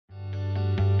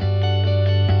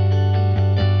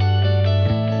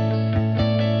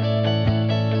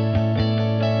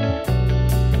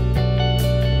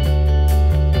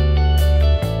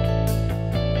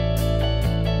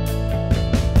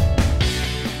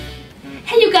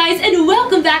guys, and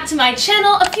welcome back to my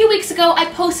channel. A few weeks ago I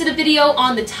posted a video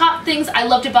on the top things I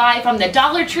love to buy from the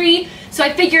Dollar Tree, so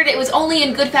I figured it was only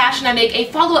in good fashion I make a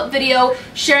follow-up video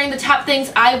sharing the top things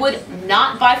I would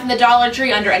not buy from the Dollar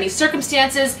Tree under any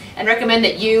circumstances, and recommend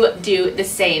that you do the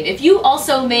same. If you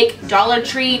also make Dollar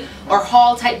Tree or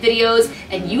haul type videos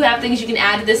and you have things you can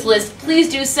add to this list, please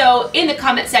do so in the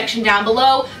comment section down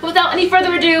below. But without any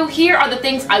further ado, here are the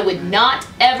things I would not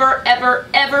ever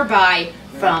buy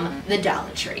from the Dollar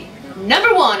Tree.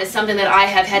 Number one is something that I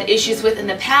have had issues with in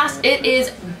the past. It is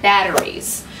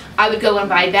batteries. I would go and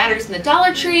buy batteries from the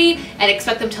Dollar Tree and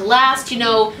expect them to last, you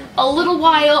know, a little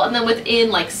while, and then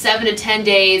within like 7 to 10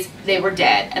 days they were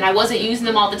dead. And I wasn't using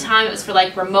them all the time. It was for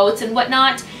like remotes and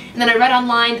whatnot. And then I read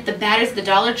online that the batteries at the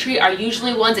Dollar Tree are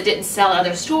usually ones that didn't sell at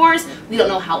other stores. We don't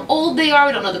know how old they are.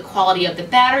 We don't know the quality of the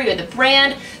battery or the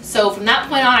brand. So from that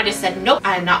point on, I just said, nope,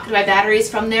 I am not going to buy batteries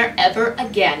from there ever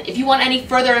again. If you want any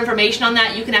further information on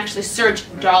that, you can actually search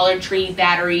Dollar Tree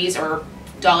batteries or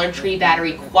Dollar Tree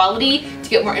battery quality to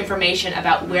get more information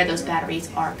about where those batteries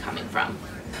are coming from.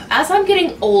 As I'm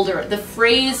getting older, the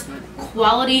phrase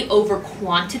quality over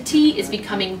quantity is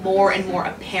becoming more and more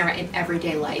apparent in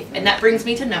everyday life, and that brings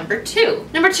me to number two.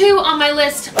 Number two on my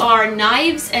list are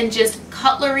knives and just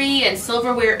cutlery and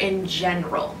silverware in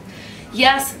general.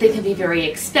 Yes, they can be very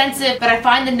expensive, but I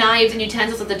find the knives and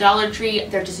utensils at the Dollar Tree,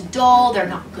 they're just dull, they're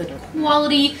not good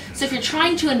quality. So if you're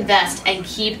trying to invest and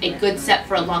keep a good set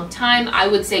for a long time, I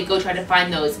would say go try to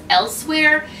find those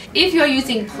elsewhere. If you're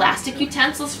using plastic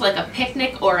utensils for like a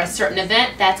picnic or a certain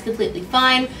event, that's completely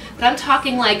fine. But I'm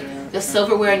talking like the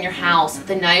silverware in your house,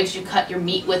 the knives you cut your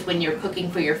meat with when you're cooking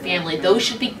for your family, those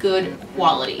should be good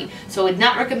quality. So I would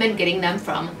not recommend getting them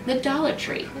from the Dollar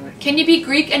Tree. Can you be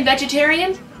Greek and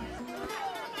vegetarian?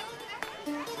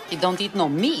 He don't eat no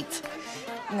meat.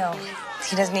 No,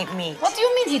 he doesn't eat meat. What do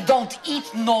you mean he don't eat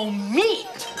no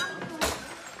meat?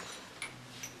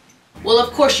 Well,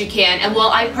 of course you can, and while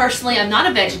I personally am not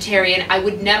a vegetarian, I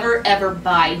would never ever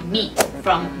buy meat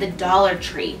from the Dollar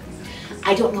Tree.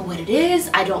 I don't know what it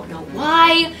is, I don't know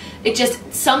why. It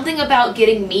just, something about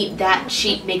getting meat that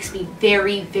cheap makes me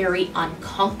very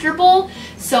uncomfortable.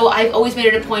 So I've always made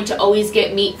it a point to always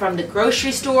get meat from the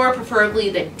grocery store, preferably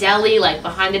the deli, like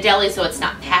behind the deli, so it's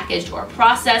not packaged or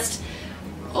processed.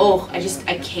 Oh,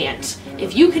 I can't.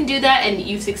 If you can do that and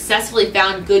you've successfully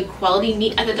found good quality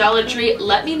meat at the Dollar Tree,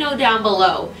 let me know down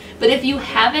below. But if you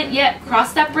haven't yet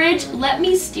crossed that bridge, let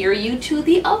me steer you to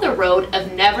the other road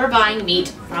of never buying meat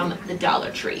from the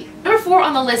Dollar Tree. Number four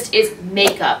on the list is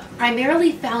makeup,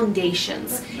 primarily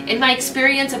foundations. In my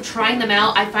experience of trying them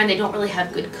out, I find they don't really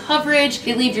have good coverage.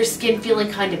 They leave your skin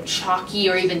feeling kind of chalky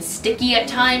or even sticky at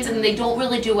times, and they don't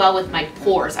really do well with my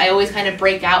pores. I always kind of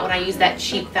break out when I use that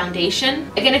cheap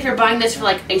foundation. Again, if you're buying this for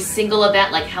like a single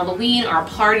event like Halloween or a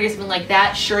party or something like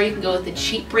that, sure, you can go with the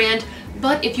cheap brand.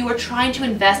 But if you are trying to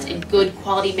invest in good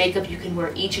quality makeup you can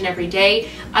wear each and every day,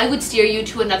 I would steer you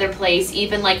to another place,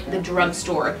 even like the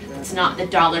drugstore. That's not the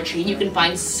Dollar Tree. You can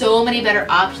find so many better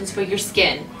options for your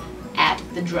skin at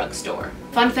the drugstore.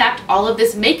 Fun fact, all of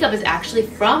this makeup is actually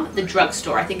from the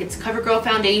drugstore. I think it's CoverGirl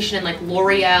foundation and like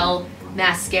L'Oreal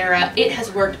mascara. It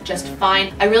has worked just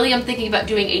fine. I really am thinking about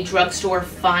doing a drugstore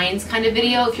finds kind of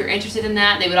video. If you're interested in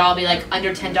that, they would all be like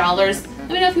under $10. Let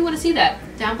me know if you want to see that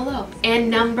down below. And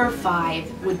number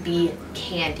five would be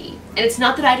candy. And it's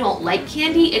not that I don't like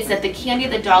candy, it's that the candy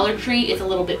at the Dollar Tree is a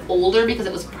little bit older because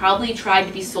it was probably tried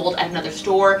to be sold at another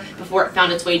store before it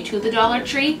found its way to the Dollar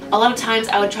Tree. A lot of times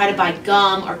I would try to buy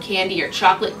gum or candy or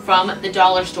chocolate from the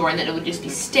dollar store, and then it would just be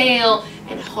stale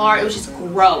and hard. It was just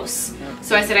gross.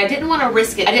 So I said I didn't want to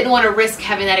risk it. I didn't want to risk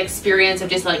having that experience of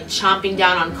just like chomping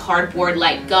down on cardboard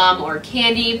like gum or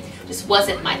candy. Just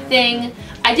wasn't my thing.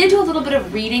 I did do a little bit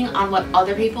of reading on what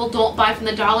other people don't buy from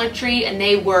the Dollar Tree, and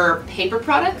they were paper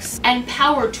products and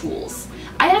power tools.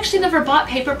 I actually never bought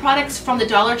paper products from the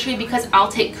Dollar Tree because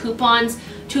I'll take coupons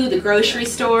to the grocery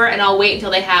store and I'll wait until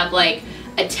they have like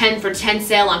a 10 for 10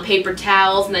 sale on paper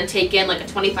towels and then take in like a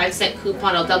 25-cent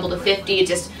coupon. I'll double to 50.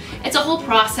 It's a whole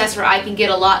process where I can get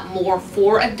a lot more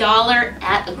for $1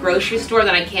 at a grocery store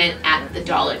than I can at the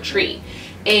Dollar Tree.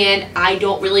 And I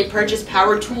don't really purchase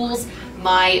power tools.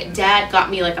 My dad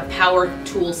got me like a power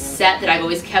tool set that I've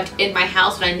always kept in my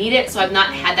house when I need it, so I've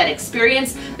not had that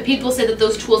experience. But people say that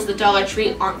those tools at the Dollar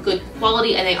Tree aren't good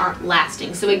quality and they aren't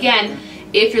lasting. So again,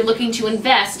 if you're looking to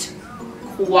invest,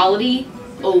 quality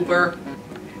over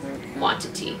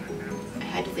quantity. I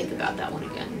had to think about that one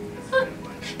again.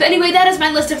 But anyway, that is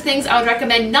my list of things I would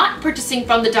recommend not purchasing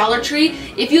from the Dollar Tree.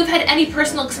 If you've had any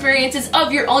personal experiences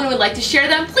of your own and would like to share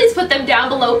them, please put them down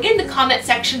below in the comment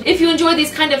section. If you enjoy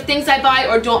these kind of things I buy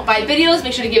or don't buy videos,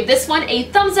 make sure to give this one a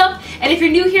thumbs up. And if you're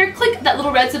new here, click that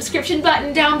little red subscription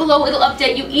button down below. It'll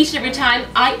update you each and every time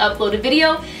I upload a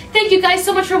video. Thank you guys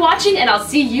so much for watching, and I'll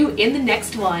see you in the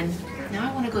next one. Now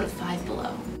I want to go to Five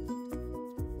Below.